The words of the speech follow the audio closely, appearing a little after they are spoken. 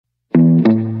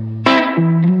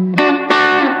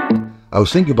I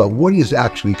was thinking about what is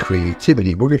actually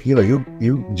creativity.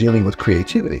 You're dealing with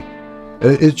creativity.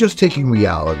 It's just taking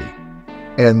reality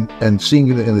and seeing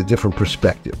it in a different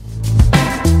perspective.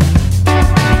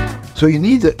 So you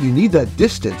need that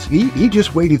distance. He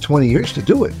just waited 20 years to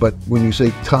do it. But when you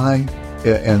say time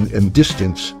and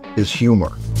distance is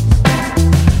humor,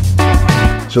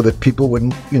 so that people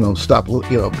wouldn't, stop,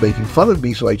 making fun of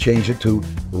me. So I changed it to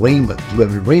Raymond.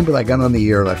 Raymond, I got on the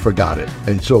air and I forgot it.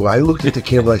 And so I looked at the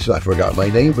camera and I said, I forgot my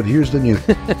name, but here's the news.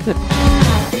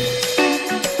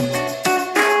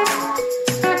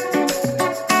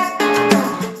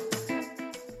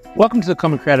 Welcome to the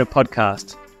Common Creative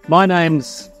Podcast. My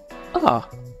name's... I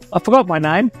forgot my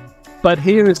name, but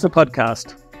here is the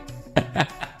podcast.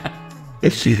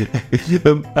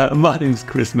 My name's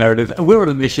Chris Meredith, and we're on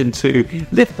a mission to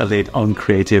lift the lid on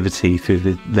creativity through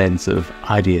the lens of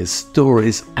ideas,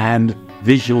 stories, and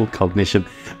visual cognition.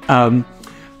 And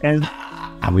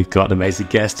we've got an amazing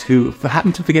guest who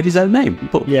happened to forget his own name.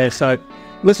 Yeah, so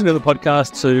listen to the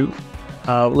podcast to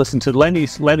listen to Lenny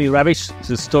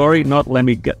Ravich's story, not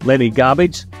Lenny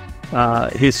Garbage.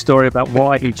 His story about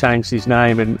why he changed his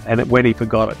name and when he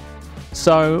forgot it.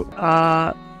 So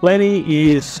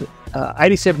Lenny is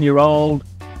 87-year-old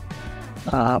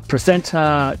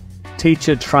presenter,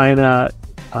 teacher, trainer,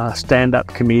 stand-up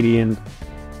comedian,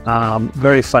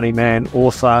 very funny man,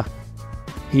 author.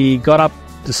 He got up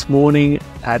this morning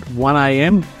at 1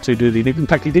 a.m. to do the interview. In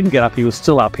fact, he didn't get up, he was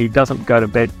still up. He doesn't go to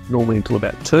bed normally until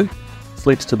about 2,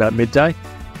 sleeps to about midday.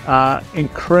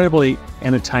 Incredibly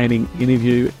entertaining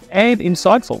interview and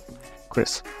insightful,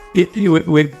 Chris. I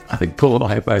think Paul and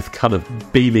I are both kind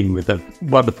of beaming with the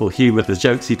wonderful humour, the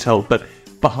jokes he told, but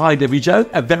behind every joke,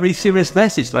 a very serious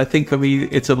message. And I think for me,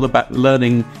 it's all about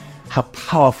learning how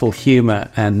powerful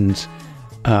humour and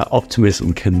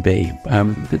optimism can be.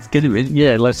 Let's get him in.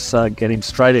 Yeah, let's get him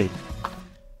straight in.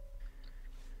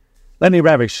 Lenny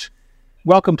Ravich,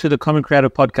 welcome to the Common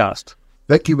Creative Podcast.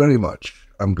 Thank you very much.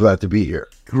 I'm glad to be here.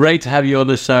 Great to have you on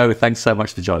the show. Thanks so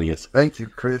much for joining us. Thank you,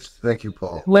 Chris. Thank you,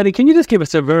 Paul. Lenny, can you just give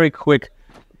us a very quick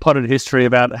potted history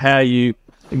about how you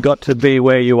got to be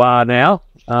where you are now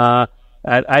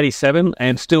at 87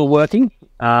 and still working?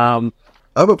 I'm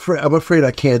afraid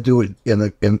I can't do it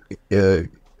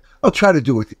I'll try to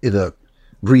do it in a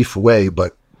brief way,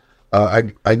 but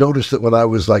I noticed that when I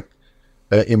was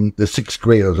in the 6th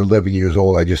grade, I was 11 years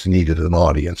old, I just needed an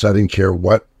audience. I didn't care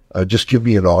what. Just give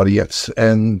me an audience.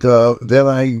 And then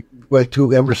I went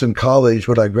to Emerson College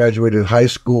when I graduated high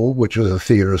school, which was a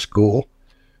theater school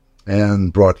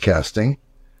and broadcasting.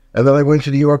 And then I went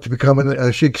to New York to become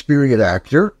a Shakespearean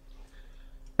actor.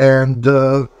 And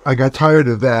I got tired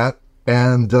of that.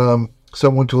 And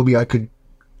someone told me I could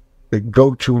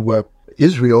go to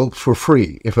Israel for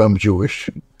free if I'm Jewish.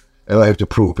 And I have to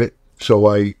prove it. So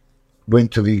I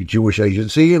went to the Jewish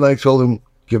agency and I told them,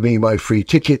 give me my free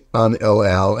ticket on El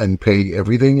Al and pay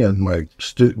everything and my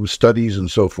studies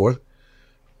and so forth.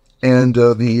 And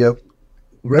the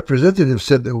representative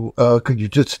said, could you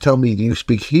just tell me, do you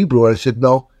speak Hebrew? I said,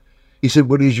 no. He said,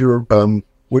 what is your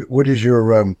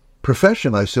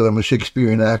profession? I said, I'm a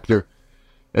Shakespearean actor.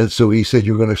 And so he said,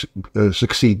 you're going to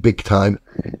succeed big time.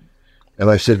 And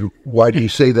I said, why do you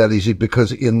say that? He said,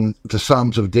 because in the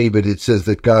Psalms of David, it says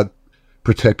that God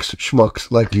protects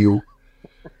schmucks like you.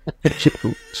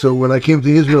 So when I came to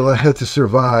Israel, I had to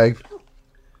survive.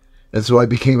 And so I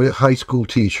became a high school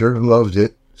teacher, loved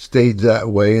it, stayed that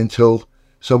way until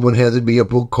someone handed me a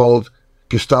book called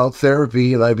Gestalt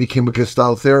Therapy, and I became a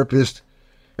Gestalt therapist.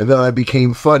 And then I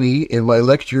became funny. In my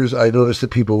lectures, I noticed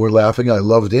that people were laughing. I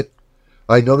loved it.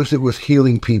 I noticed it was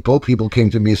healing people. People came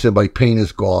to me and said, my pain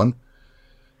is gone.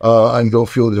 I don't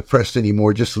feel depressed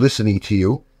anymore just listening to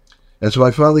you. And so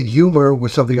I found that humor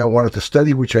was something I wanted to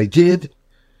study, which I did.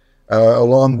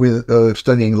 Along with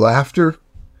studying laughter,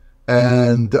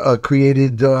 and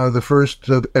created the first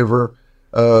ever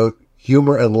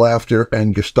humor and laughter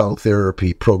and Gestalt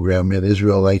therapy program in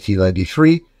Israel in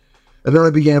 1993. And then I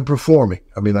began performing.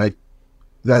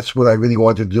 That's what I really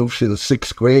wanted to do since the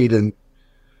 6th grade, and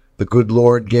the good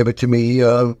Lord gave it to me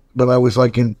when I was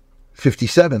in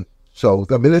 57. So,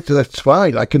 that's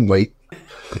fine. I can wait.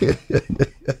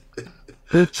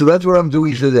 So that's what I'm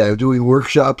doing today. I'm doing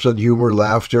workshops on humor,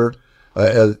 laughter,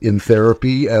 in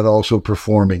therapy, and also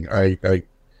performing. I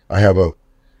have a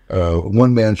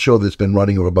one-man show that's been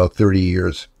running for about 30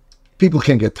 years. People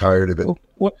can't get tired of it.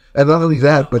 What? And not only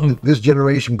that, but this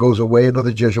generation goes away,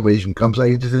 another generation comes.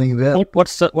 I hate to think that.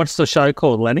 What's the show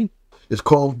called, Lenny? It's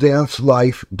called Dance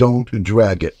Life, Don't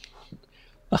Drag It.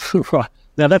 Right.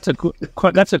 Now, that's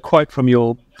a quote from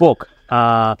your book.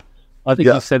 I think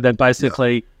you said that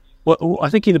basically... Yeah. Well, I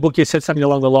think in the book you said something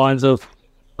along the lines of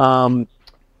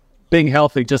being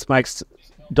healthy just makes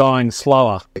dying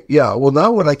slower. Yeah, well,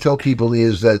 now what I tell people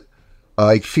is that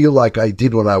I feel like I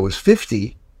did when I was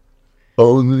 50,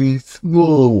 only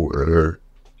slower.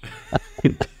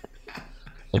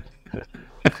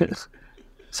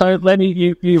 So,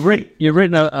 Lenny, you've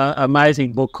written an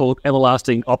amazing book called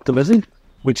Everlasting Optimism,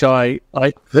 which I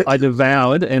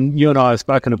devoured, and you and I have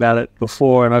spoken about it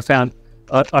before, and I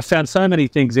found so many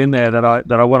things in there that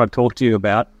I want to talk to you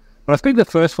about. But I think the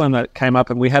first one that came up,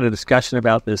 and we had a discussion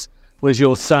about this, was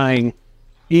your saying,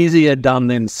 "Easier done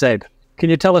than said." Can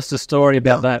you tell us the story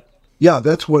about that? Yeah,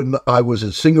 that's when I was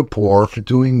in Singapore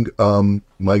doing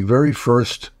my very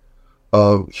first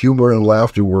humor and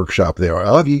laughter workshop there.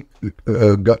 Avi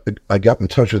got in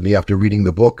touch with me after reading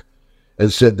the book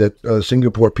and said that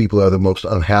Singapore people are the most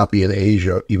unhappy in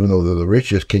Asia, even though they're the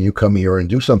richest. Can you come here and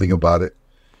do something about it?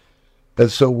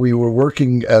 And so we were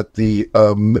working at the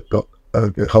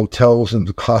hotels and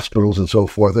the hospitals and so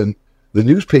forth, and the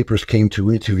newspapers came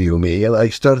to interview me, and I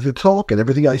started to talk, and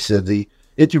everything I said, the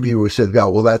interviewer said, "Oh,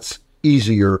 well, that's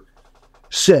easier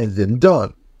said than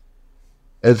done."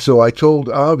 And so I told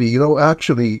Avi,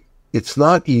 actually, it's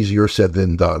not easier said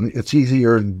than done. It's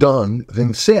easier done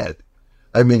than said.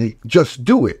 I mean, just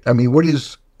do it. I mean, what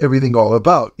is everything all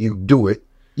about? You do it.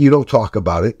 You don't talk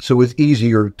about it. So it's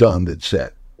easier done than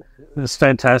said. It's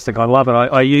fantastic. I love it.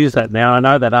 I use that now. I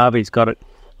know that Avi's got it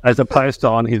as a poster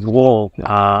on his wall.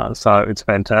 So it's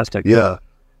fantastic. Yeah.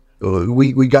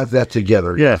 We got that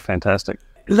together. Yeah, fantastic.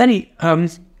 Lenny,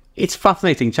 it's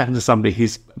fascinating chatting to somebody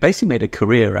who's basically made a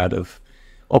career out of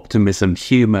optimism,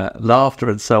 humor, laughter,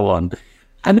 and so on.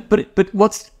 But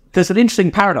there's an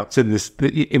interesting paradox in this,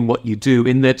 in what you do,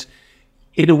 in that,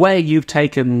 in a way, you've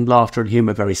taken laughter and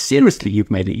humor very seriously.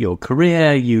 You've made it your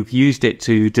career. You've used it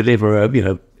to deliver,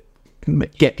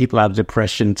 get people out of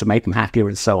depression, to make them happier,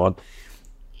 and so on.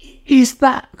 Is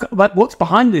that, but what's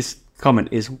behind this comment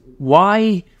is,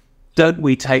 why don't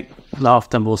we take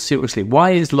laughter more seriously?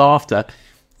 Why is laughter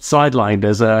sidelined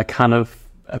as a kind of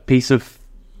a piece of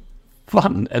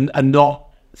fun and not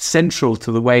central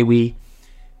to the way we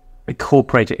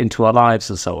incorporate it into our lives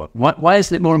and so on? Why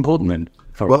isn't it more important then?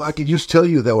 Well, I can just tell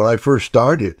you that when I first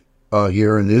started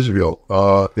here in Israel,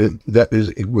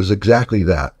 it was exactly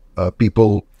that.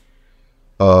 People,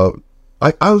 I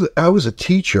was a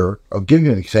teacher. I'll give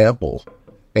you an example,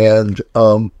 and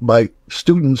my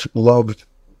students loved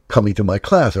coming to my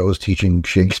class. I was teaching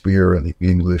Shakespeare and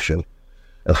English and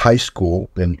at high school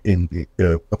in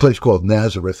a place called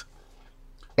Nazareth.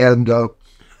 And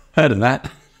heard of that?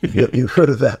 You've heard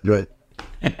of that, right?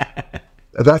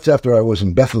 That's after I was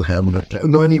in Bethlehem.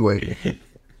 No, anyway.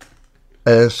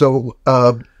 So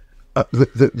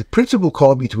the principal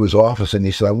called me to his office, and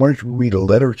he said, "I wanted to read a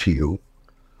letter to you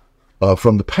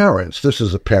from the parents." This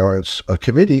is a parents'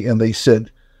 committee, and they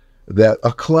said that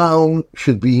a clown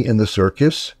should be in the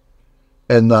circus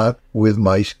and not with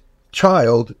my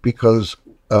child, because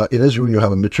in Israel you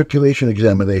have a matriculation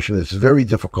examination. It's very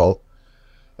difficult,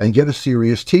 and get a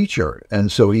serious teacher. And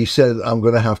so he said, "I'm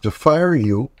going to have to fire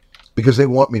you, because they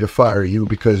want me to fire you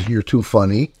because you're too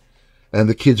funny and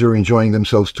the kids are enjoying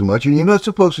themselves too much. And you're not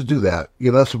supposed to do that.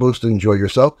 You're not supposed to enjoy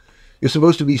yourself. You're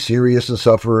supposed to be serious and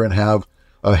suffer and have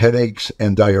headaches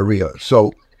and diarrhea.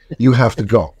 So you have to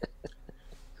go."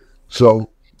 So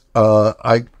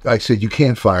I said, "You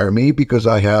can't fire me because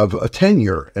I have a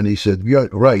tenure." And he said, "Yeah,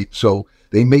 right." So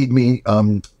they made me,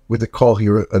 what they call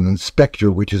here, an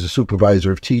inspector, which is a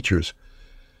supervisor of teachers,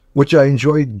 which I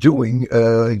enjoyed doing.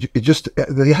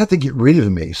 They had to get rid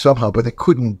of me somehow, but they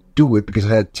couldn't do it because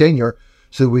I had tenure.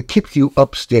 So we kept you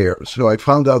upstairs. So I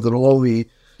found out that all the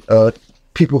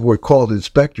people who were called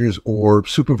inspectors or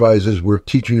supervisors were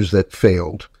teachers that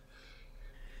failed.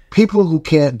 People who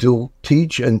can't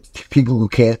teach, and people who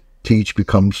can't teach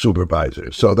become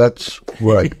supervisors. So that's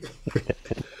right.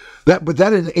 But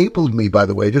that enabled me, by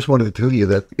the way. I just wanted to tell you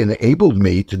that enabled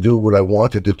me to do what I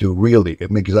wanted to do, really.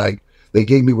 Because they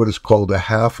gave me what is called a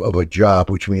half of a job,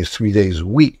 which means 3 days a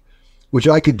week, which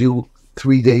I could do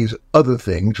 3 days other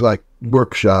things like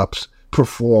workshops,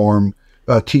 perform,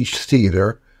 teach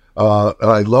theater, and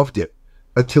I loved it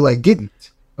until I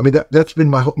didn't. I mean, that's been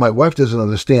my wife doesn't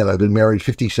understand. I've been married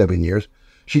 57 years.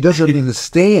 She doesn't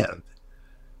understand.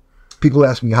 People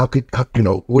ask me,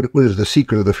 what is the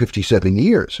secret of the 57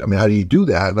 years? I mean, how do you do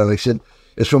that? And I said,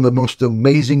 it's from the most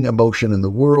amazing emotion in the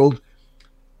world,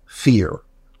 fear.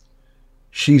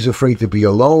 She's afraid to be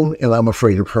alone, and I'm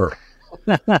afraid of her.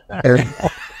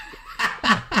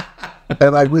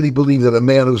 And I really believe that a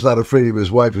man who's not afraid of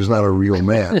his wife is not a real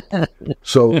man.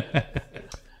 So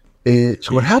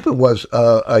what happened was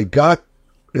I got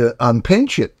on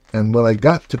pension. And when I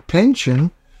got to pension,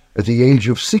 At the age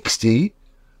of 60,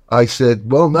 I said,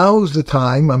 well, now is the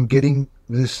time. I'm getting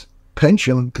this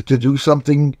pension to do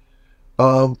something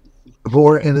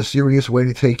more in a serious way,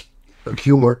 to take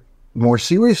humor more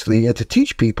seriously and to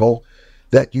teach people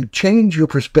that you change your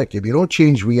perspective. You don't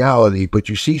change reality, but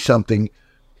you see something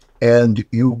and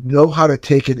you know how to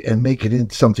take it and make it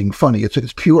into something funny.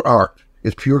 It's pure art.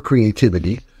 It's pure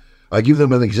creativity. I give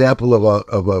them an example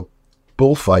of a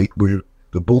bullfight where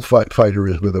the bullfighter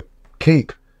is with a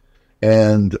cape,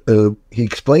 and he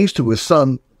explains to his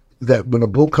son that when a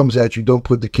bull comes at you, don't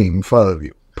put the cape in front of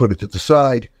you. Put it to the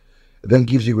side. It then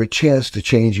gives you a chance to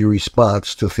change your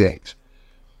response to things.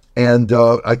 And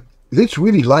it's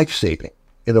really life-saving.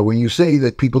 You know, when you say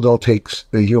that people don't take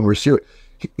humor serious,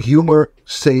 humor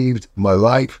saved my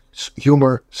life.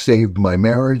 Humor saved my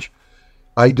marriage.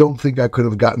 I don't think I could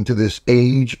have gotten to this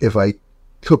age if I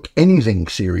took anything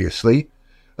seriously.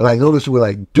 And I notice when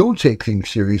I do take things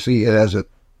seriously, it has an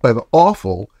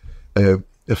awful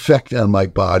effect on my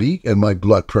body and my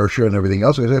blood pressure and everything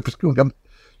else.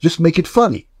 Just make it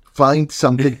funny. Find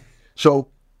something. So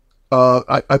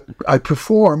I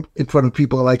perform in front of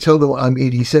people, and I tell them I'm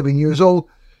 87 years old,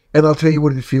 and I'll tell you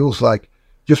what it feels like.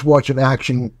 Just watch an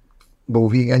action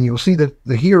movie, and you'll see that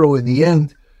the hero in the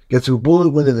end gets a bullet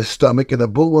wound in his stomach and a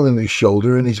bullet wound in his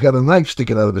shoulder, and he's got a knife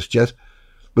sticking out of his chest,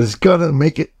 but he's got to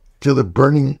make it to the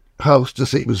burning house to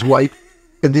save his wife.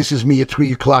 And this is me at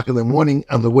 3 o'clock in the morning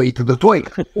on the way to the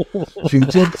toilet. So you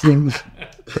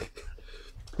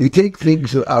take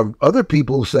things that other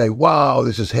people say, wow,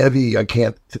 this is heavy, I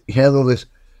can't handle this.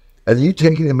 And you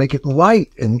take it and make it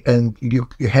light, and you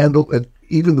handle it.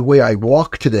 Even the way I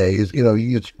walk today is,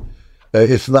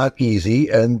 it's not easy,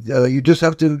 and you just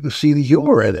have to see the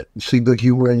humor in it. See the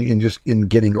humor in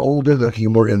getting older, the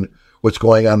humor in what's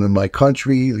going on in my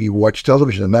country. You watch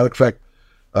television. As a matter of fact,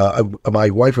 my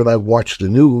wife and I watch the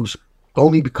news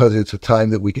only because it's a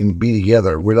time that we can be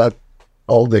together. We're not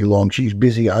all day long. She's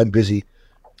busy, I'm busy.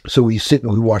 So we sit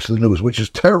and we watch the news, which is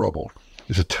terrible.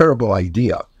 It's a terrible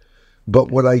idea.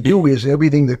 But what I do is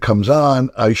everything that comes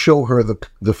on, I show her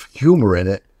the humor in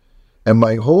it. And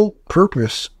my whole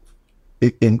purpose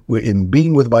in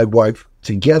being with my wife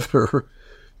together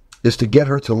is to get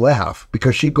her to laugh,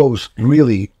 because she goes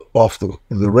really off the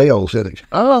rails. And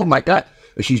oh my God,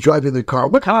 she's driving the car.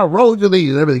 What kind of roads are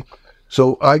these and everything?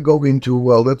 So I go into,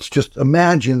 well, let's just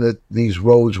imagine that these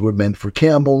roads were meant for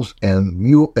camels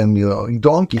and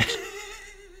donkeys.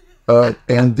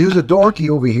 And there's a donkey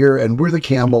over here, and we're the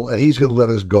camel, and he's going to let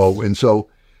us go. And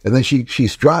then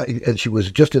she's driving, and she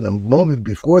was just in a moment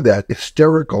before that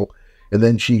hysterical, and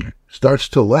then she starts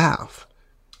to laugh,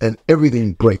 and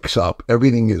everything breaks up.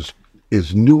 Everything is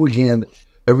new again.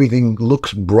 Everything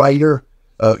looks brighter.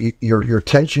 Your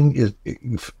tension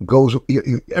goes.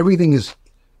 Everything is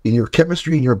in your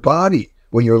chemistry in your body.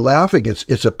 When you're laughing,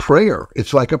 it's a prayer.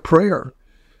 It's like a prayer,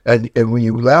 and when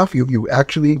you laugh, you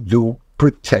actually do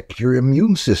protect your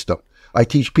immune system. I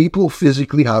teach people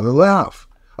physically how to laugh.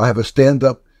 I have a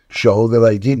stand-up show that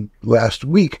I did last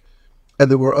week, and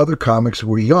there were other comics who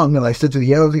were young, and I said to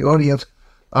the audience,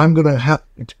 I'm going to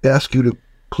ask you to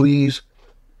please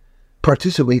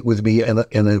participate with me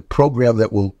in a program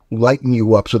that will lighten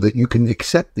you up so that you can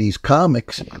accept these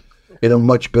comics in a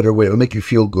much better way. It'll make you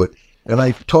feel good. And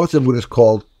I taught them what is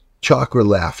called chakra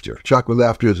laughter. Chakra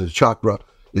laughter is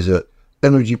a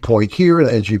energy point here, an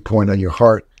energy point on your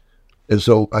heart. And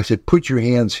so I said, put your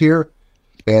hands here,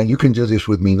 and you can do this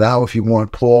with me now if you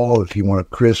want, Paul, if you want,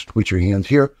 Chris, put your hands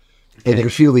here. And you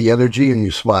feel the energy and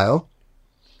you smile.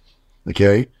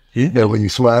 Okay? Yeah. And when you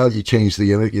smile, you change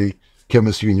the energy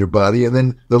chemistry in your body. And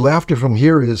then the laughter from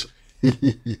here is...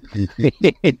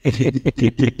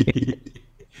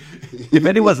 If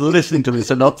anyone's listening to this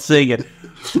and not seeing it,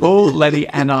 Paul, Lenny,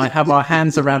 and I have our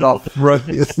hands around our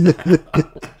throats.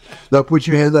 Now put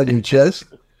your hand on your chest,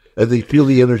 and they feel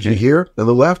the energy here. And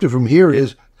the laughter from here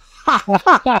is...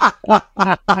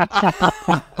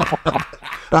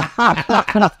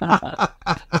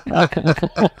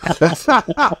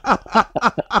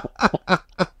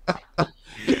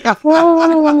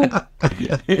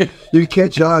 You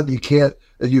catch on, you can't...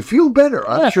 You feel better.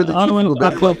 I'm sure that you feel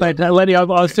better. I felt better. Lenny, I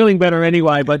was feeling better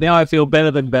anyway, but now I feel better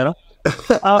than better.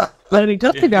 Lenny,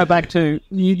 just to go back to,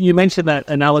 you mentioned that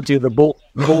analogy of the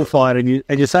bullfight, and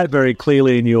you say it very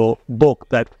clearly in your book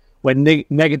that when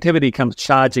negativity comes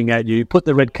charging at you, put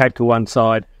the red cape to one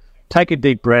side, take a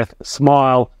deep breath,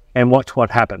 smile, and watch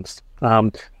what happens.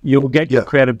 You'll get your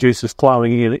creative juices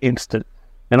flowing in an instant.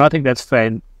 And I think that's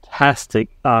fantastic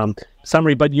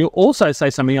summary. But you also say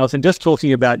something else, and just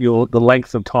talking about the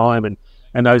length of time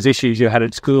and those issues you had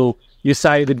at school, you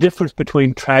say the difference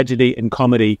between tragedy and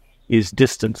comedy is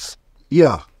distance.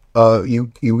 Yeah.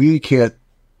 you really can't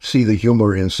see the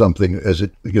humor in something as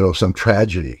some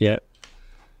tragedy. Yeah.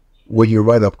 When you're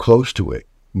right up close to it.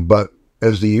 But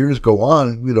as the years go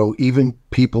on, even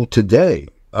people today,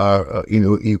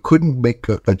 you couldn't make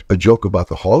a joke about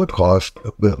the Holocaust,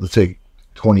 let's say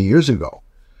 20 years ago.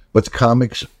 But the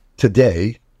comics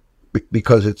today,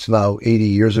 because it's now 80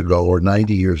 years ago or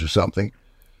 90 years or something,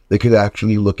 they could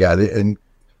actually look at it. And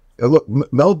look,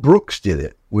 Mel Brooks did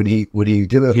it when he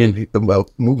did a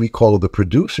movie called The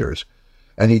Producers,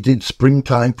 and he did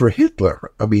Springtime for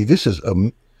Hitler. I mean, this is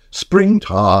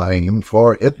Springtime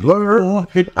for Hitler.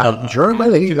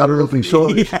 Germany. I don't know if you saw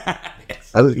it.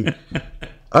 Yes. I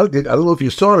don't know if you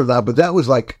saw it or not, but that was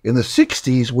like in the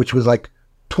 60s, which was like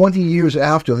 20 years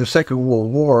after the Second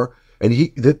World War. And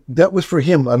that was for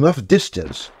him enough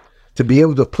distance to be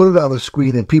able to put it on the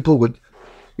screen, and people would,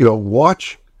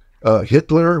 watch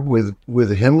Hitler with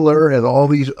Himmler and all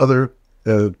these other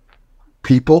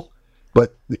people.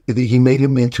 But he made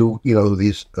him into,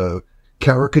 these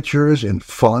caricatures and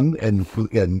fun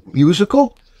and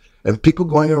musical, and people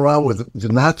going around with the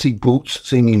Nazi boots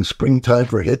singing "Springtime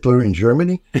for Hitler" in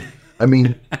Germany. I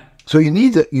mean, so you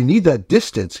need that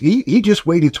distance. He just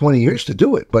waited 20 years to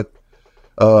do it, but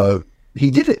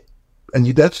he did it, and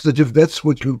that's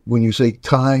what when you say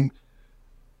time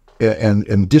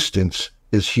and distance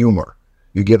is humor.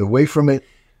 You get away from it,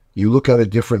 you look at it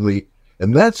differently,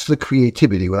 and that's the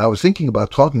creativity. When I was thinking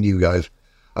about talking to you guys,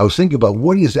 I was thinking about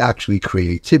what is actually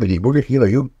creativity.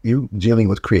 You're dealing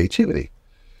with creativity.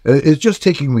 It's just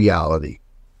taking reality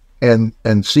and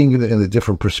seeing it in a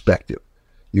different perspective.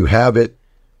 You have it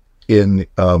in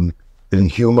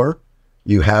humor.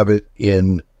 You have it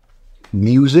in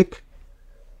music.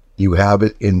 You have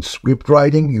it in script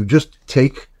writing. You just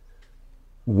take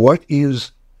what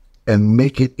is and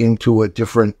make it into a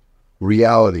different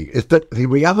reality. It's that the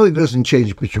reality doesn't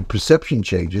change, but your perception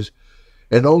changes.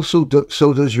 And also,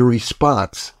 so does your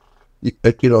response.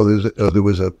 There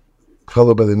was a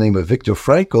fellow by the name of Viktor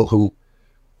Frankl who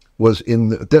was in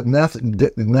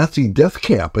the Nazi death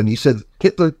camp, and he said,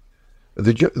 Hitler,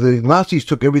 the Nazis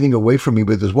took everything away from me,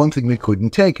 but there's one thing they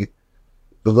couldn't take,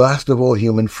 the last of all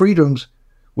human freedoms,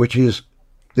 which is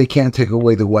they can't take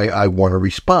away the way I want to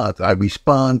respond. I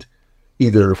respond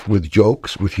either with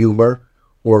jokes, with humor,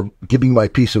 or giving my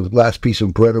last piece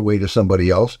of bread away to somebody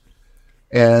else.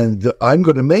 And I'm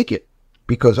going to make it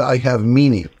because I have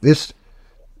meaning. This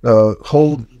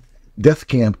whole death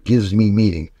camp gives me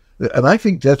meaning. And I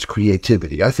think that's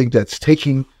creativity. I think that's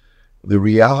taking the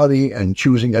reality and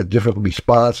choosing a different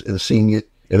response and seeing it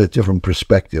in a different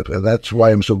perspective. And that's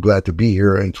why I'm so glad to be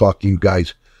here and talk to you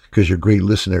guys, because you're great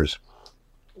listeners.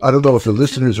 I don't know if the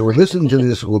listeners who are listening to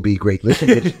this will be great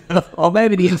listeners. Or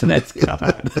maybe the internet's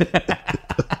covered.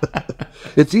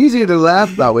 It's easier to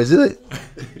laugh now, isn't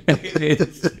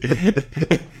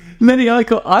it? Lenny, I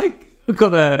got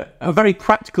a very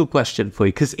practical question for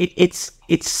you, because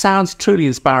it sounds truly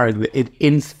inspiring.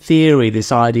 In theory,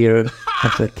 this idea of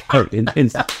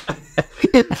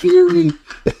in theory.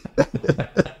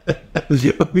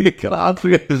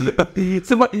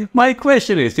 So my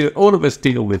question is, all of us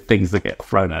deal with things that get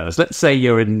thrown at us. Let's say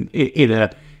you're in a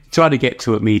trying to get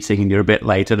to a meeting and you're a bit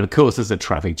late, and of course there's a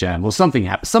traffic jam or something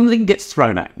happens. Something gets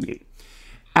thrown at you,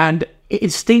 and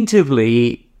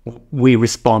instinctively we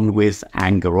respond with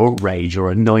anger or rage or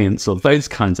annoyance or those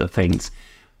kinds of things.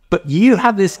 But you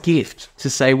have this gift to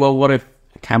say, well, what if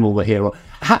a camel were here? Or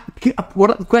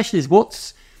what the question is,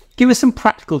 give us some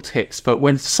practical tips. But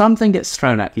when something gets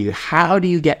thrown at you, how do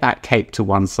you get that cape to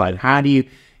one side? How do you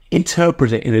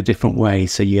interpret it in a different way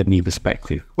so you get any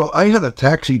perspective? Well, I had a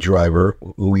taxi driver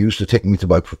who used to take me to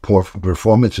my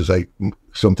performances. I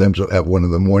sometimes at 1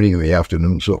 a.m, in the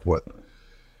afternoon, and so forth.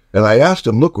 And I asked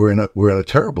him, look, we're in a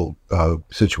terrible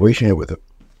situation here with a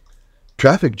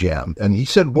traffic jam. And he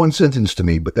said one sentence to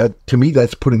me, but to me,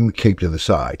 that's putting the cape to the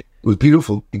side. It was a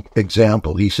beautiful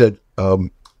example. He said,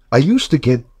 I used to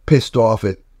get pissed off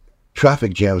at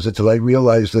traffic jams until I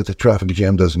realized that the traffic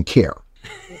jam doesn't care.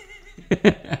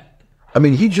 I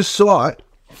mean, he just saw it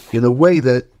in a way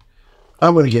that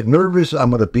I'm going to get nervous, I'm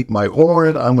going to beat my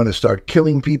horn, I'm going to start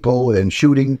killing people and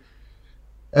shooting,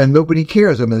 and nobody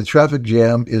cares. I mean, the traffic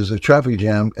jam is a traffic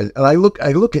jam. And I look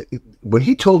at, when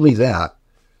he told me that,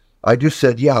 I just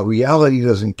said, yeah, reality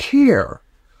doesn't care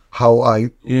how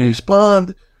I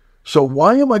respond. So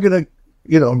why am I going to,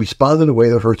 respond in a way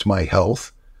that hurts my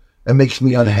health and makes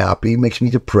me unhappy, makes me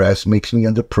depressed, makes me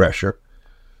under pressure?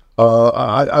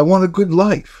 I want a good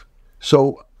life.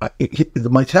 So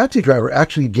my taxi driver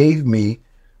actually gave me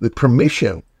the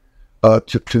permission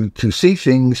to see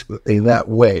things in that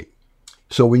way.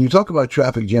 So when you talk about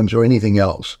traffic jams or anything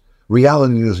else,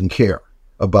 reality doesn't care.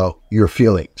 about your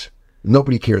feelings.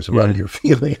 Nobody cares about your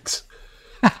feelings.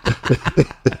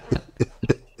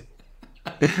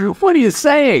 What are you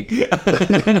saying?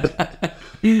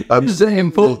 I'm saying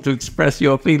important to express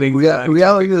your feelings.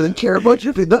 Reality doesn't care about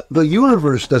your feelings. The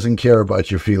universe doesn't care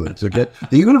about your feelings, okay?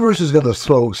 The universe is going to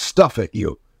throw stuff at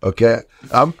you, okay?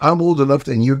 I'm old enough,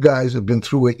 and you guys have been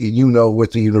through it, and you know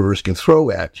what the universe can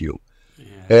throw at you.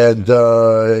 And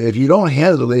if you don't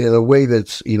handle it in a way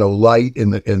that's, light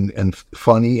and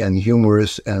funny and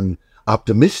humorous and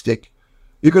optimistic,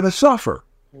 you're going to suffer.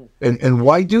 And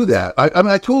why do that?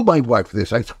 I told my wife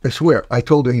this. I swear. I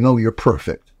told her, you're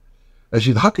perfect. I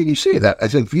said, how can you say that? I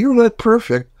said, if you're not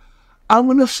perfect, I'm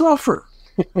going to suffer.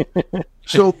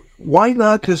 So why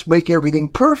not just make everything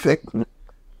perfect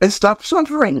and stop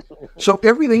suffering? So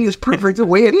everything is perfect the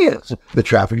way it is. The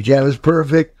traffic jam is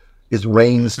perfect. It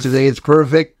rains today. It's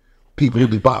perfect. People will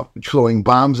be throwing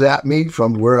bombs at me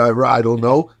from wherever. I don't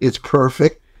know. It's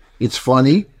perfect. It's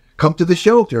funny. Come to the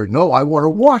shelter. No, I want to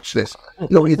watch this.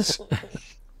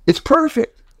 It's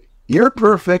perfect. You're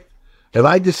perfect. And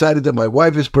I decided that my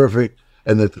wife is perfect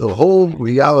and that the whole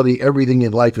reality, everything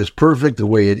in life is perfect the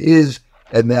way it is.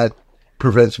 And that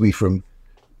prevents me from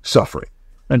suffering.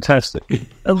 Fantastic.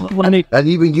 And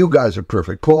even you guys are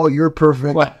perfect. Paul, you're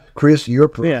perfect. What? Chris, you're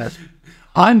perfect. Yeah.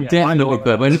 I'm definitely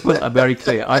perfect. Let me put that very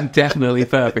clear. I'm definitely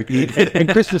perfect. And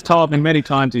Chris has told me many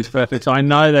times he's perfect, so I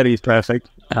know that he's perfect.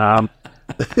 I'm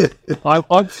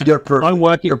You're perfect. I'm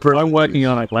working. You're perfect. I'm working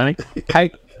on it, Lenny.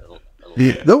 Hey,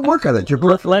 don't work on it. You're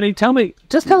perfect. Lenny, tell me.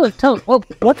 Well,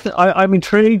 I'm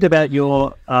intrigued about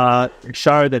your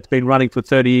show that's been running for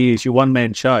 30 years. Your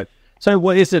one-man show. So,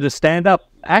 what is it? A stand-up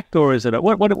act, or is it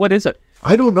what is it?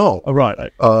 I don't know. Oh,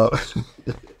 right.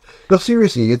 No,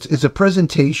 seriously, it's a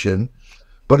presentation.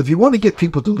 But if you want to get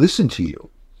people to listen to you,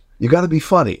 you got to be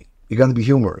funny. You got to be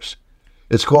humorous.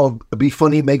 It's called Be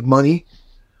Funny, Make Money.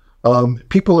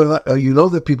 People are,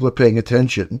 that people are paying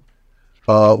attention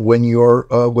when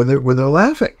they're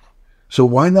laughing. So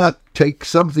why not take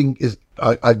something?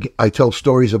 I tell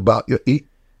stories about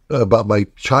my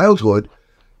childhood,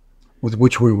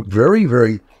 which were very,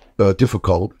 very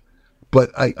difficult,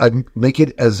 but I make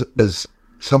it as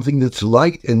something that's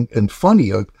light and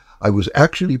funny. I was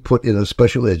actually put in a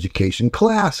special education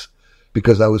class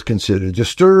because I was considered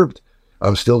disturbed.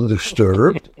 I'm still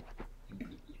disturbed.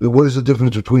 What is the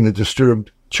difference between a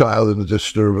disturbed child and a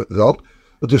disturbed adult?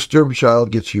 A disturbed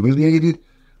child gets humiliated.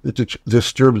 A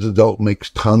disturbed adult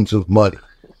makes tons of money.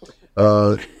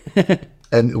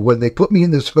 And when they put me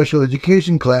in the special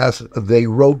education class, they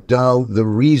wrote down the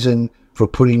reason for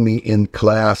putting me in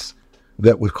class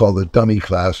that was called the dummy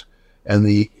class. And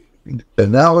the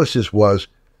analysis was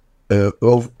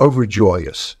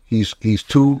overjoyous. He's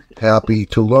too happy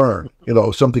to learn,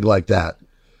 something like that.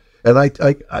 And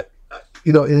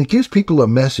and it gives people a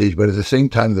message, but at the same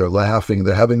time, they're laughing,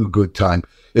 they're having a good time.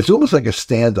 It's almost like a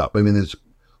stand-up. I mean, there's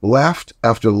laugh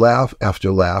after laugh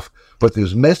after laugh, but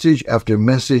there's message after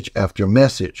message after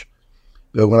message.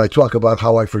 When I talk about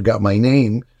how I forgot my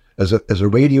name as a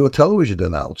radio television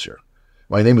announcer,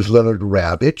 my name is Leonard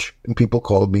Ravich, and people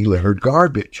called me Leonard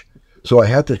Garbage. So I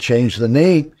had to change the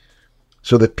name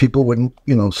so that people wouldn't,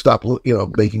 stop,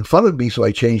 making fun of me. So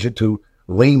I changed it to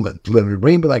Raymond, Leonard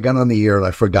Raymond. I got on the air and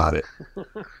I forgot it.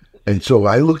 And so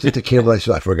I looked at the camera and I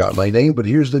said, I forgot my name, but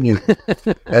here's the new.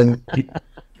 And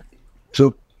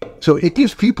so it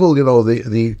gives people,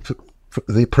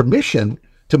 the permission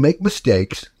to make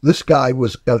mistakes. This guy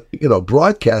was,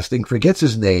 broadcasting, forgets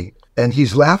his name, and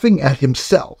he's laughing at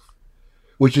himself,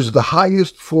 which is the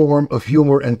highest form of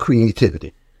humor and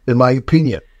creativity, in my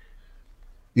opinion.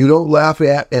 You don't laugh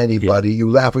at anybody, you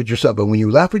laugh at yourself. And when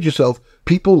you laugh at yourself,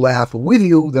 people laugh with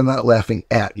you, they're not laughing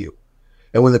at you.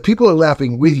 And when the people are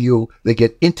laughing with you, they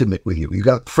get intimate with you. You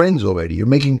got friends already. You're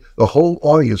making a whole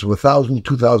audience of 1,000,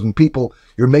 2,000 people,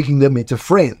 you're making them into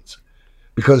friends.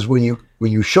 Because when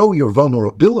you show your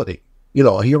vulnerability,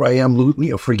 here I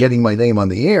am, forgetting my name on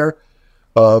the air,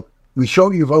 we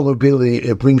show your vulnerability,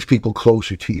 it brings people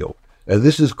closer to you. And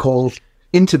this is called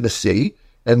intimacy,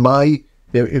 and my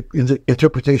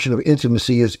interpretation of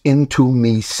intimacy is into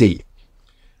me see.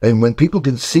 And when people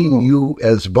can see you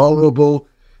as vulnerable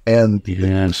and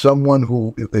someone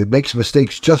who makes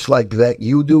mistakes just like that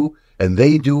you do, and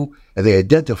they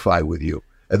identify with you,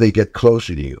 and they get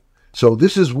closer to you. So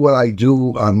this is what I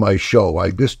do on my show.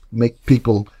 I just make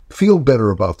people feel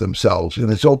better about themselves, and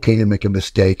it's okay to make a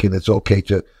mistake, and it's okay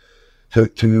to be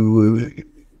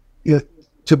a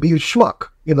schmuck.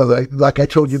 Like I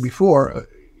told you before,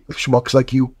 schmucks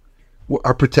like you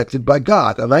are protected by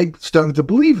God. And I started to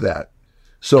believe that.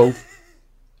 So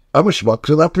I'm a schmuck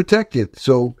and I'm protected.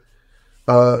 So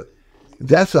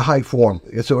that's a high form.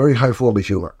 It's a very high form of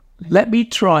humor. Let me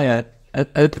try a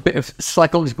bit of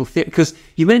psychological theory, because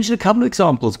you mentioned a couple of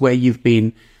examples where you've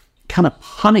been kind of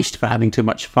punished for having too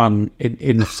much fun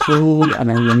in school, and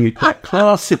then when you get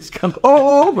class, it's come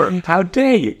over. How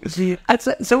dare you? And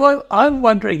so I'm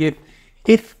wondering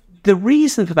if the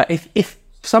reason for that, if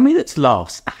somebody that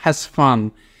laughs, has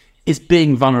fun, is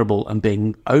being vulnerable and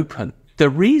being open, the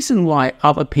reason why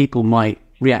other people might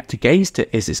react against it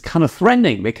is it's kind of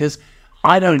threatening, because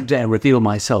I don't dare reveal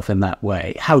myself in that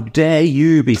way. How dare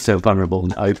you be so vulnerable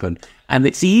and open? And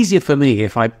it's easier for me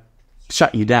if I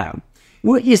shut you down.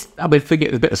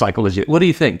 Forget a bit of psychology. What do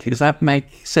you think? Does that make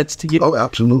sense to you? Oh,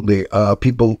 absolutely.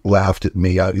 People laughed at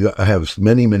me. I have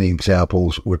many, many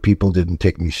examples where people didn't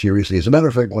take me seriously. As a matter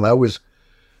of fact, when I was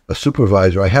a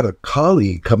supervisor, I had a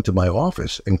colleague come to my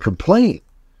office and complain.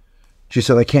 She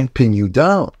said, "I can't pin you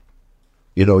down.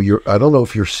 I don't know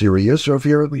if you're serious or if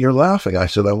you're laughing." I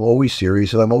said, "I'm always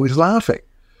serious and I'm always laughing."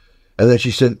 And then she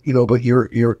said, "But you're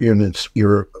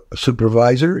a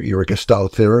supervisor, you're a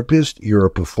Gestalt therapist, you're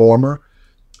a performer,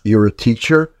 you're a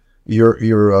teacher, you're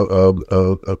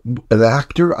an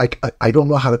actor. I don't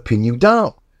know how to pin you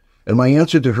down." And my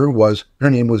answer to her was, her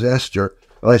name was Esther,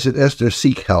 and I said, "Esther,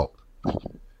 seek help.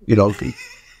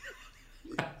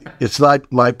 It's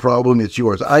not my problem, it's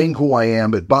yours. I ain't who I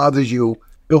am. It bothers you.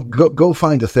 Go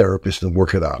find a therapist and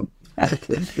work it out." I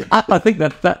think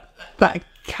that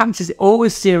counts as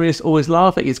always serious, always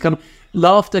laughing. It's kind of,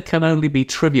 laughter can only be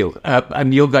trivial.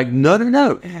 And you're like,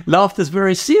 no. Laughter's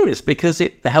very serious because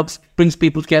it brings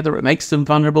people together. It makes them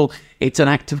vulnerable. It's an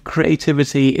act of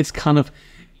creativity. It's kind of,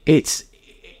 it's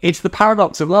the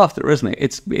paradox of laughter, isn't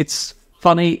it? It's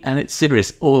funny and it's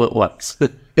serious all at once.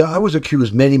 Yeah, I was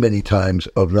accused many, many times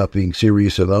of not being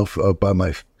serious enough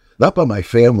not by my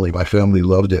family. My family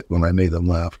loved it when I made them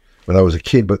laugh when I was a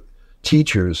kid, but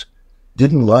teachers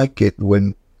didn't like it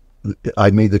when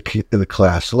I made the kid in the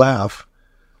class laugh.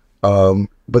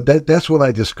 But that's when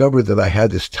I discovered that I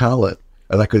had this talent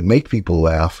and I could make people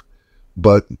laugh,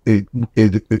 but it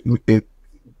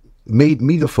made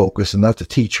me the focus and not the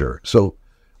teacher. So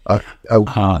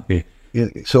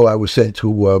so I was sent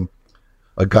to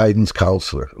a guidance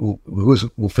counselor who was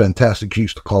fantastic. She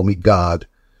used to call me God.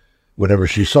 Whenever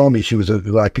she saw me,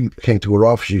 I came to her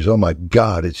office. She was, "Oh my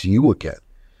God, it's you again."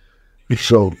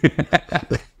 So,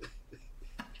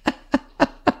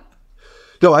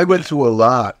 no, I went through a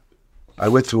lot.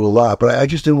 But I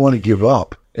just didn't want to give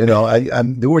up.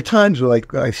 There were times where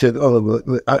I said,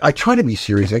 I try to be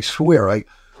serious. I swear, I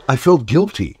felt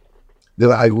guilty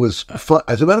that I was fun.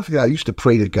 As a matter of fact, I used to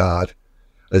pray to God.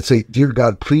 I'd say, "Dear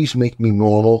God, please make me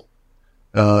normal.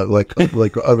 Like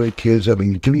other kids. I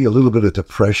mean, give me a little bit of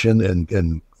depression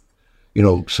and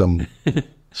some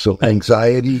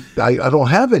anxiety. I don't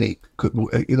have any.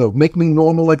 Make me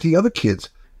normal like the other kids.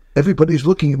 Everybody's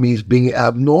looking at me as being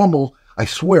abnormal." I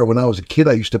swear, when I was a kid,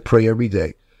 I used to pray every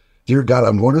day. "Dear God,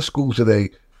 I'm going to school today.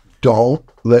 Don't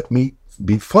let me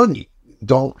be funny.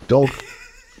 Don't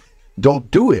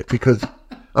do it, because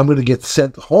I'm going to get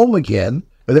sent home again."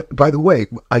 And by the way,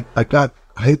 I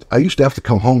used to have to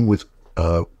come home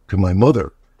to my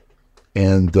mother.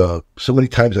 And so many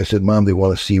times I said, "Mom, they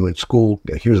want to see you in school.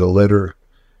 Here's a letter."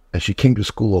 And she came to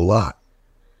school a lot.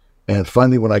 And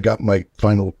finally, when I got my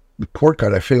final report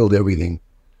card, I failed everything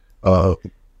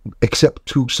except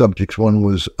two subjects. One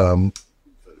was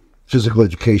physical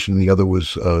education, and the other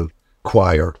was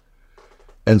choir.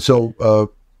 And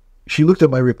so she looked at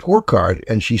my report card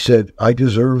and she said, "I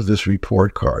deserve this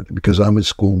report card because I'm in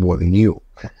school more than you."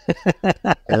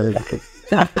 And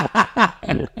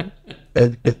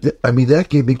that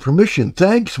gave me permission.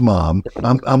 "Thanks, Mom.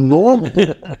 I'm normal.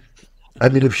 I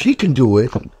mean, if she can do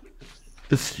it,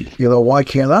 why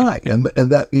can't I?" And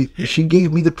that she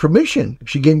gave me the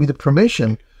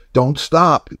permission. Don't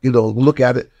stop. Look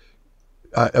at it.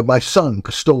 My son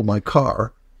stole my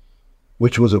car,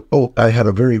 which was I had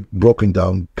a very broken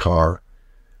down car,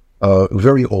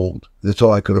 very old. That's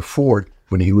all I could afford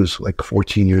when he was like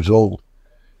 14 years old.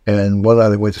 And one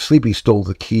night I went to sleep, he stole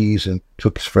the keys and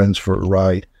took his friends for a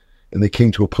ride. And they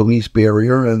came to a police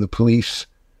barrier, and the police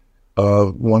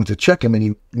wanted to check him, and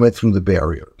he went through the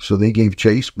barrier. So they gave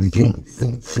chase.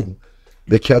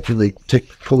 They catch him,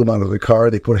 pull him out of the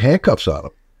car, they put handcuffs on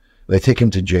him. They take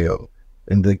him to jail,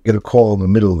 and they get a call in the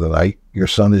middle of the night, "Your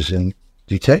son is in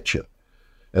detention."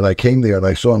 And I came there, and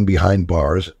I saw him behind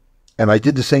bars, and I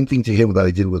did the same thing to him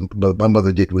that my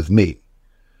mother did with me.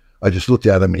 I just looked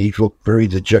at him, and he looked very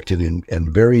dejected and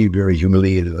very, very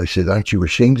humiliated. I said, "Aren't you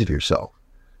ashamed of yourself?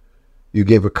 You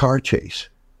gave a car chase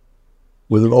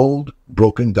with an old,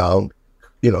 broken down,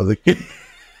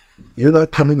 you're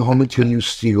not coming home until you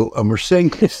steal a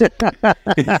Mercedes. And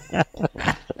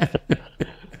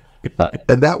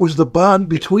that was the bond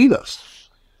between us.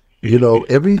 You know,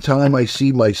 every time I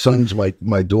see my sons,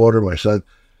 my daughter, my son,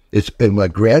 and my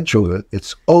grandchildren,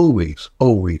 it's always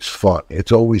fun.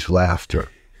 It's always laughter.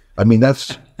 I mean,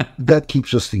 that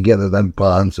keeps us together. That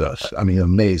bonds us. I mean,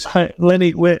 amazing. Hey,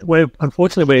 Lenny, we're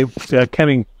unfortunately we're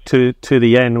coming to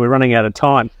the end. We're running out of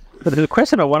time. But there's a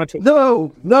question I wanted to.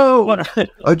 No.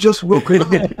 I just woke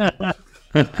up.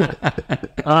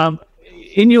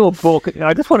 In your book,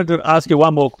 I just wanted to ask you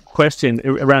one more question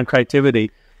around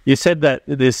creativity. You said that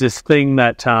there's this thing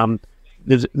that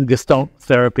Gestalt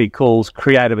therapy calls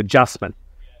creative adjustment.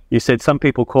 You said some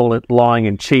people call it lying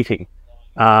and cheating.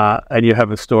 And you have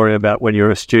a story about when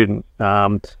you're a student,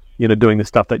 doing the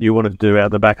stuff that you wanted to do out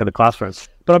the back of the classroom.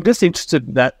 But I'm just interested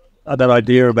in that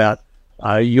idea about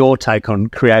your take on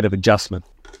creative adjustment.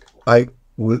 I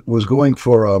was going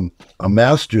for a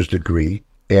master's degree,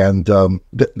 and I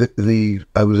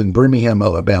was in Birmingham,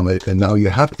 Alabama, and now you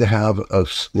have to have a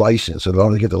license. In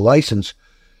order to get the license,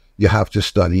 you have to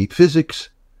study physics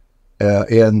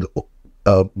and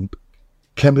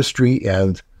chemistry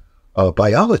and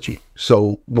biology.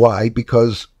 So why?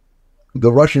 Because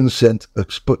the Russians sent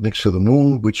Sputniks to the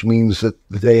moon, which means that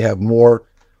they have more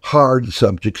hard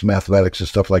subjects, mathematics and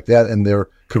stuff like that, in their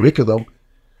curriculum.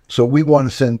 So we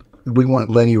want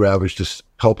Lenny Ravich to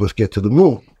help us get to the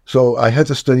moon. So I had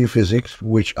to study physics,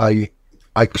 which I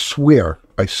swear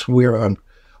on,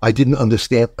 I didn't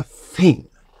understand a thing.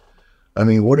 I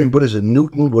mean, what is a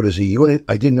Newton? What is a unit?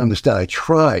 I didn't understand. I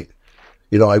tried.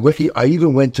 You know, I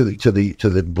even went to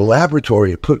the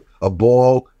laboratory and put a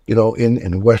ball,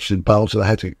 in Western bounds, and I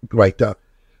had to write down.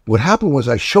 What happened was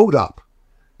I showed up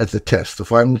at the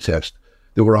final test.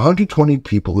 There were 120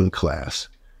 people in class,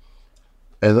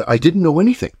 and I didn't know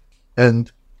anything.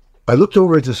 And I looked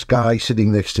over at this guy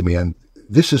sitting next to me, and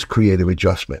this is creative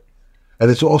adjustment, and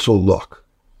it's also luck.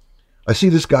 I see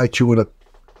this guy chewing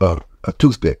a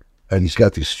toothpick, and he's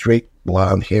got this straight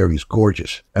blonde hair. He's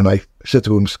gorgeous. And I said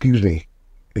to him, "Excuse me."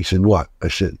 He said, "What?" I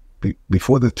said,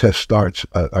 "Before the test starts,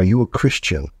 are you a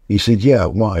Christian?" He said, "Yeah,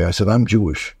 why?" I said, "I'm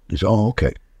Jewish." He said, "Oh,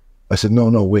 okay." I said, No,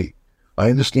 wait. I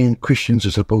understand Christians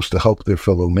are supposed to help their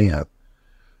fellow man.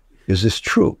 Is this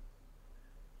true?"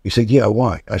 He said, "Yeah,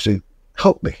 why?" I said,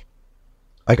 "Help me.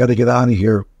 I got to get out of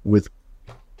here with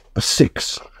a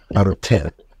 6 out of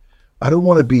 10. I don't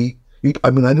want to be,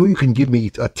 I know you can give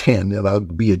me a 10 and I'll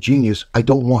be a genius. I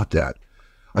don't want that.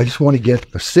 I just want to get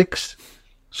a 6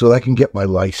 so that I can get my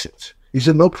license." He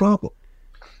said, "No problem."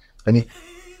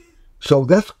 So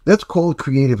that's called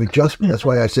creative adjustment. That's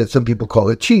why I said some people call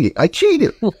it cheating. I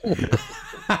cheated.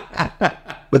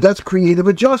 But that's creative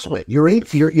adjustment.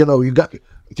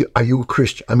 Are you a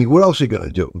Christian? I mean, what else are you going to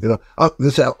do?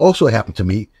 This also happened to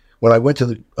me when I went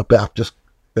to a Baptist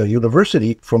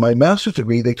university for my master's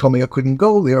degree. They told me I couldn't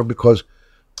go there because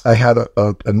I had a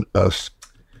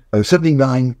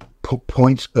 79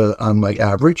 points on my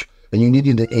average, and you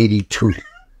needed an 82.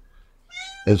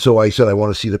 And so I said, "I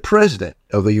want to see the president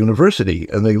of the university."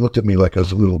 And they looked at me like I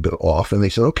was a little bit off, and they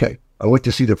said, "Okay." I went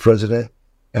to see the president,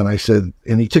 and I said,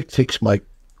 and he takes my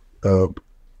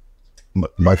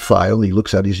file, and he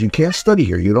looks at it. He says, "You can't study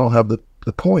here. You don't have the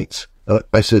points."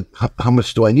 I said, "How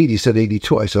much do I need?" He said,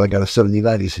 82. I said, "I got a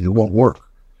 79. He said, "It won't work."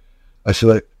 I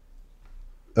said,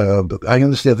 I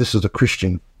understand this is a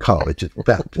Christian college. It's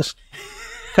Baptist."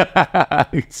 And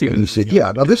he said,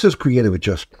 "Yeah, now this is creative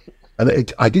adjustment."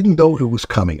 And I didn't know it was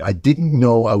coming. I didn't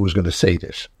know I was going to say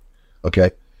this,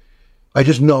 okay? I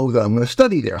just know that I'm going to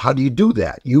study there. How do you do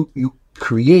that? You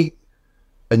create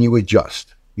and you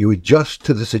adjust. You adjust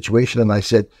to the situation. And I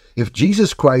said, if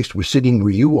Jesus Christ was sitting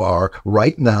where you are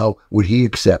right now, would he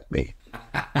accept me?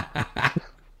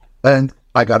 And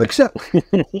I got accepted.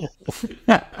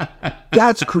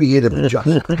 That's creative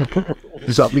adjustment.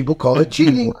 Some people call it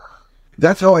cheating.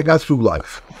 That's how I got through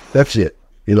life. That's it.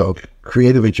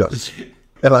 Creative adjustment.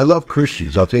 And I love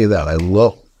Christians. I'll tell you that. I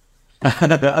love them.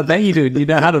 I bet you do. You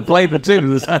know how to play the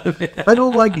tune. I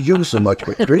don't like Jews so much,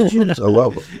 but Christians, I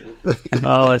love them.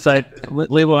 I say,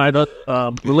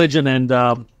 religion and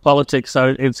politics.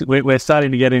 So we're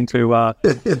starting to get into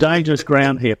dangerous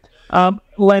ground here.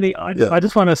 Lenny, I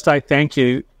just want to say thank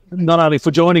you, not only for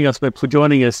joining us, but for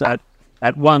joining us at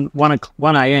 1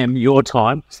 a.m. your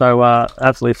time. So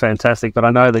absolutely fantastic. But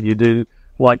I know that you do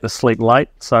like to sleep late,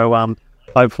 so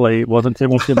hopefully it wasn't too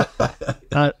much of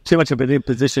an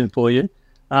imposition for you.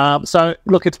 So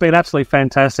look, it's been absolutely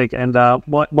fantastic, and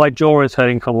my jaw is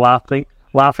hurting from laughing.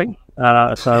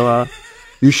 So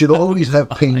you should always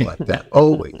have pain like that,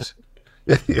 always.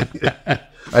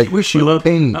 I wish you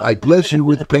pain. I bless you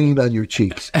with pain on your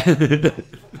cheeks.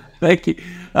 Thank you.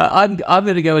 I'm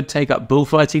going to go and take up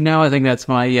bullfighting now. I think that's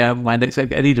my my next. I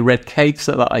need a red cape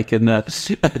so that I can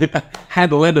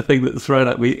handle anything that's thrown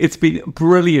at me. It's been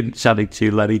brilliant chatting to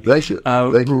you, Lenny. Thank you.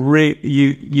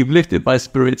 You've lifted my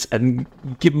spirits and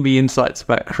given me insights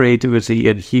about creativity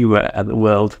and humour and the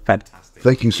world. Fantastic.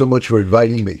 Thank you so much for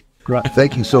inviting me. Right.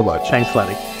 Thank you so much. Thanks,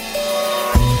 Lenny.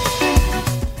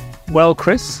 Well,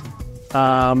 Chris,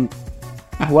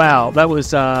 wow, that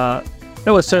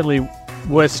was certainly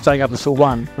worth staying up until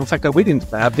 1. In fact, we didn't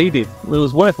stay up, he did. It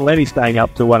was worth Lenny staying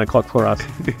up till 1 o'clock for us.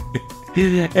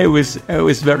 It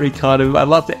was very kind of. I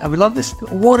loved it. I love this.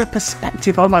 What a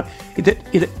perspective on life.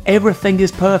 Everything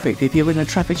is perfect. If you're in a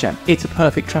traffic jam, it's a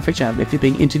perfect traffic jam. If you're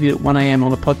being interviewed at 1 a.m.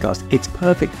 on a podcast, it's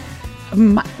perfect.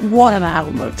 What an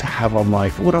outlook to have on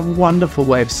life. What a wonderful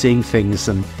way of seeing things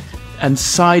and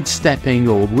sidestepping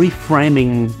or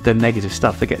reframing the negative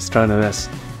stuff that gets thrown at us.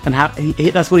 And how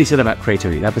that's what he said about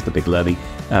creativity. That was the big learning.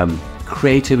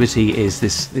 Creativity is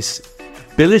this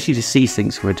ability to see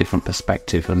things from a different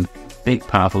perspective, and big,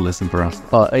 powerful lesson for us.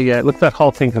 Yeah, look, that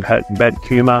whole thing about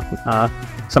humour,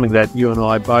 something that you and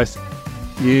I both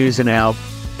use in our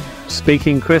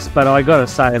speaking, Chris. But I got to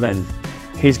say that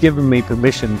he's given me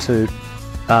permission to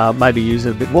maybe use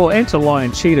it a bit more, and to lie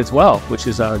and cheat as well, which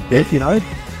is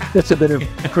that's a bit of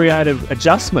creative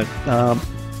adjustment.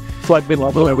 Like bit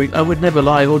like I would never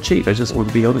lie or cheat. I just want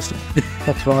to be honest.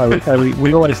 That's right.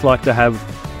 We always like to have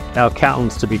our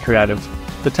accountants to be creative.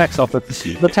 The tax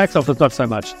office not so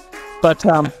much. But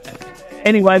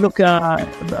anyway, look,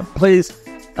 please,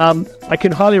 I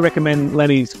can highly recommend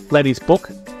Lenny's book,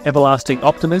 Everlasting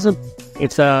Optimism.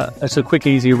 It's a quick,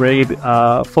 easy read,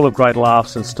 full of great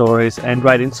laughs and stories and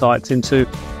great insights into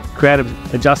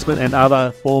creative adjustment and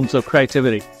other forms of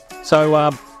creativity.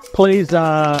 So please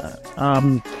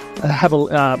have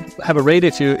a read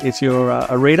if you're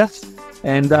a reader,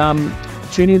 and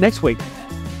tune in next week.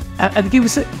 And give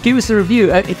us a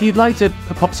review. If you'd like to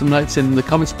pop some notes in the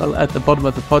comments at the bottom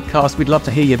of the podcast, we'd love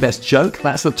to hear your best joke.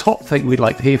 That's the top thing we'd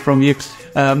like to hear from you.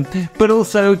 But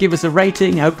also give us a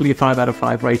rating, hopefully a 5 out of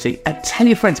 5 rating. And tell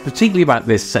your friends, particularly about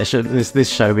this session, this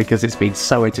show, because it's been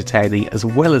so entertaining as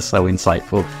well as so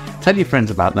insightful. Tell your friends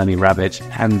about Lenny Ravich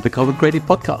and the Common Creative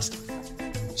Podcast.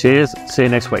 Cheers. See you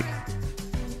next week.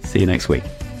 See you next week.